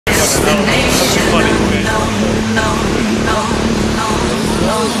destination. funny to me.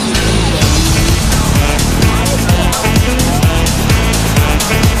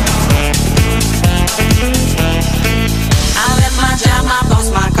 I left my job, my boss,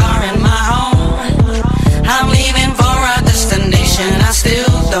 my car, and my home. I'm leaving for a destination I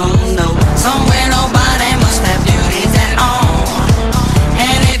still don't know. Somewhere nobody must have duties at all.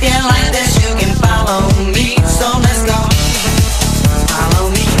 And if you like this, you can follow me. So let's go.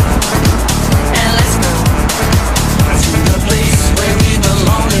 Follow me. And let's go to the place where we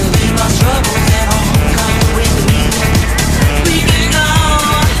belong and leave our troubles at home. Come with me. We can go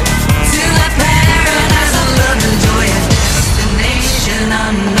to that paradise of love and joy, a destination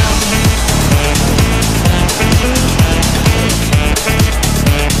unknown.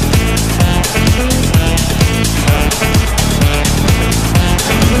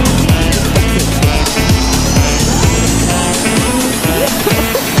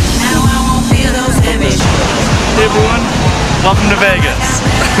 Now I won't feel those heavy shoulders. Hey everyone, welcome to Vegas.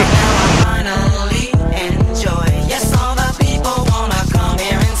 Finally enjoy. Yes, all the people wanna come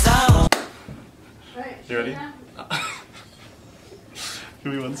here and so. You ready?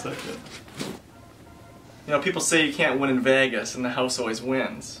 Give me 1 second. You know, people say you can't win in Vegas and the house always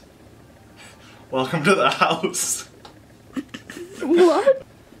wins. Welcome to the house. What?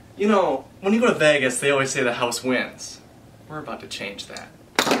 You know, when you go to Vegas, they always say the house wins. We're about to change that.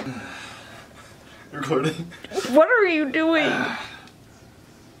 Recording. What are you doing?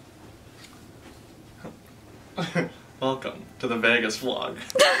 Welcome to the Vegas vlog.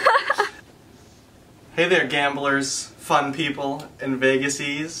 Hey there, gamblers, fun people, and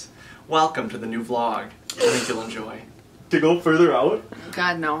Vegasies. Welcome to the new vlog. I think you'll enjoy. To go further out?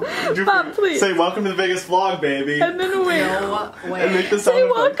 God, no. Mom, please. Say welcome to the Vegas vlog, baby. And then wait. No way. And make the sound Say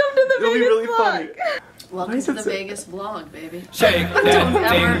effect. welcome to the It'll be Vegas really vlog. funny. Welcome to the Vegas vlog, baby. Shake that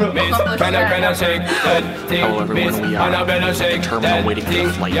thing, miss. Can I shake that thing, Hello everyone, miss. we are And I better at the shake terminal that waiting for the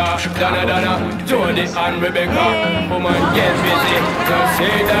thing. flight Yeah, to Chicago. Donna, Jody and Rebecca. Woman, get busy. Just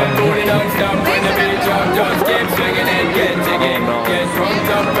shake that booty non-stop when the beat drop. Just keep swinging and get jiggy. Get drunk,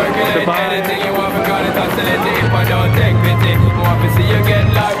 up, percolate. Anything you want, because it's oscillating. If I don't take pity, more to see you get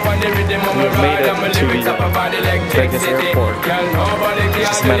life on the rhythm of my ride. I'm a lyrics up about Vegas electricity. airport. Girl, nobody can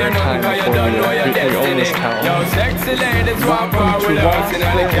Just a matter of time before we own this town. Yo, sexy ladies walk Welcome with to us, and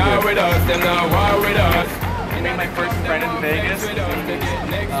they Las car Vegas. with us, them not war with us. I made my first friend in Vegas.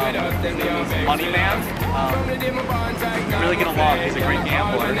 Money Man. Really get along. He's a great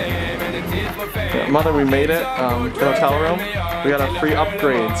gambler. Yeah, Mother, we made it to the hotel room. We got a free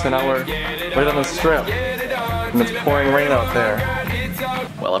upgrade, so now we're right on the strip. And it's pouring rain out there.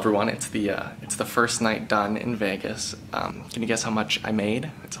 Well everyone, it's the first night done in Vegas. Can you guess how much I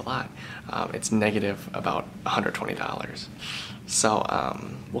made? It's a lot. It's negative about $120. So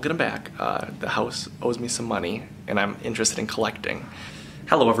we'll get them back. The house owes me some money and I'm interested in collecting.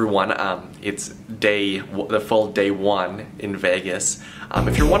 Hello everyone, it's the full day 1 in Vegas.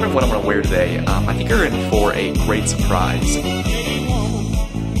 If you're wondering what I'm gonna wear today, I think you're in for a great surprise.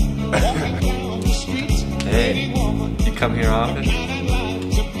 Hey, you come here often?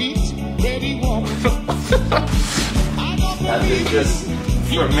 Just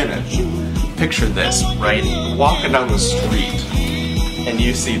for a minute, picture this, right? Walking down the street, and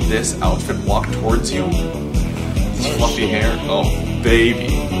you see this outfit walk towards you. This fluffy hair, oh baby.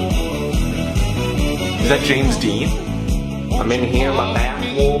 Is that James Dean? I'm in here in my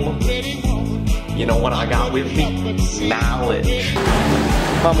bathroom. You know what I got with me? Knowledge.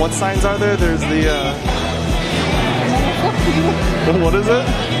 Mom, what signs are there? There's the, what is it?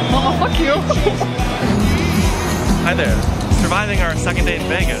 Mama, fuck you. Hi there. Surviving our second day in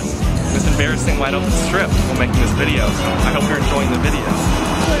Vegas. This embarrassing wide open strip while making this video. So I hope you're enjoying the video.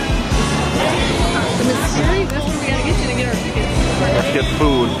 The mystery, that's where we gotta get you to get our tickets. We have to get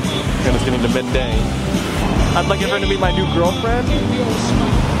food, and it's getting to midday. I'd like everyone to meet my new girlfriend.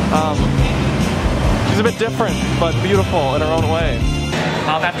 She's a bit different, but beautiful in her own way.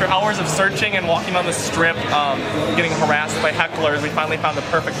 After hours of searching and walking on the strip, getting harassed by hecklers, we finally found the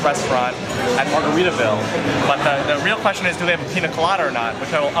perfect restaurant at Margaritaville. But the real question is, do they have a pina colada or not,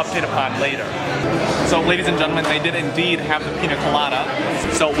 which I will update upon later. So ladies and gentlemen, they did indeed have the pina colada.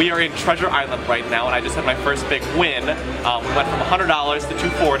 So we are in Treasure Island right now, and I just had my first big win. We went from $100 to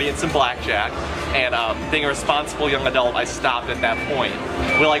 $240 and some blackjack. And being a responsible young adult, I stopped at that point.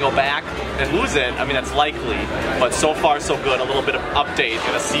 Will I go back and lose it? I mean, that's likely. But so far, so good. A little bit of update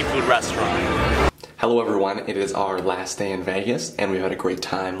in a seafood restaurant. Hello everyone, it is our last day in Vegas, and we had a great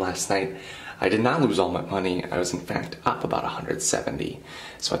time last night. I did not lose all my money. I was in fact up about 170.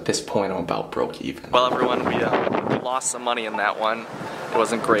 So at this point, I'm about broke even. Well everyone, we lost some money in that one. It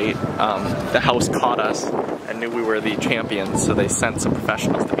wasn't great. The house caught us and knew we were the champions, so they sent some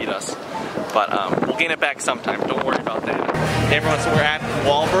professionals to beat us. But we'll gain it back sometime. Don't worry about that. Hey everyone, so we're at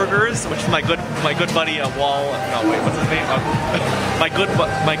Wahlburgers, which is my good buddy what's his name? my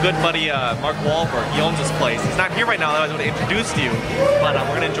good buddy Mark Wahlberg. He owns this place. He's not here right now. Otherwise I would have introduced you. But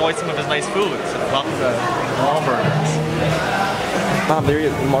we're gonna enjoy some of his nice food. So welcome to Wahlburgers. Mom, there he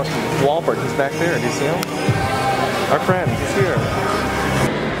is, Mark Wahlberg. He's back there. Do you see him? Our friend. He's here.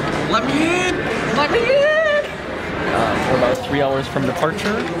 Let me in. Let me in. We're about 3 hours from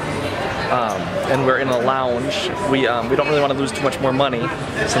departure. And we're in a lounge. We don't really want to lose too much more money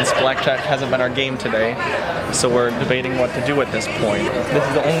since blackjack hasn't been our game today. So we're debating what to do at this point. This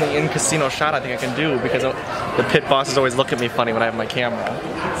is the only in-casino shot I think I can do because the pit bosses always look at me funny when I have my camera.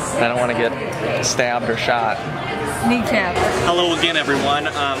 And I don't want to get stabbed or shot. Kneecap. Hello again, everyone.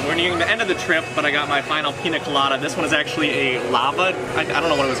 We're nearing the end of the trip, but I got my final pina colada. This one is actually a lava, I don't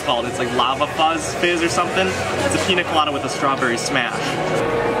know what it was called. It's like lava fizz or something. It's a pina colada with a strawberry smash.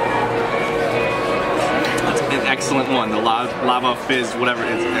 An excellent one, the lava fizz, whatever,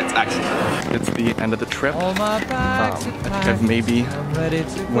 it's excellent. It's the end of the trip. I think I've maybe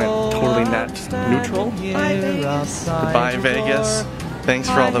went totally net neutral. Goodbye Vegas. Thanks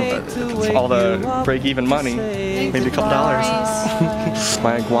for all the break-even money. Maybe a couple dollars.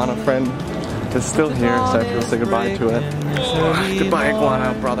 My iguana friend is still here, so I have to say goodbye to it. Goodbye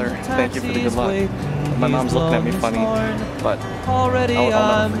iguana, brother. Thank you for the good luck. My mom's looking at me funny, but I'll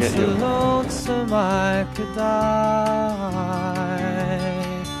never forget you.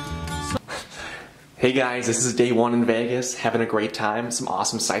 Hey guys, this is day 1 in Vegas, having a great time, some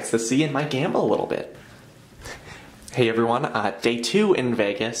awesome sights to see, and might gamble a little bit. Hey everyone, day 2 in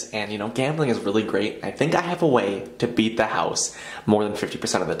Vegas, and you know, gambling is really great. I think I have a way to beat the house more than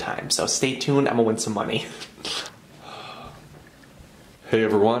 50% of the time, so stay tuned, I'm gonna win some money. Hey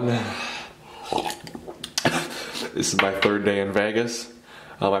everyone. This is my 3rd day in Vegas.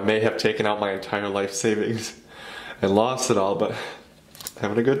 I may have taken out my entire life savings and lost it all, but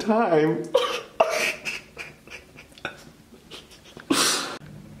having a good time.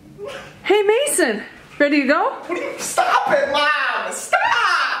 Hey Mason, ready to go? Stop it, Mom!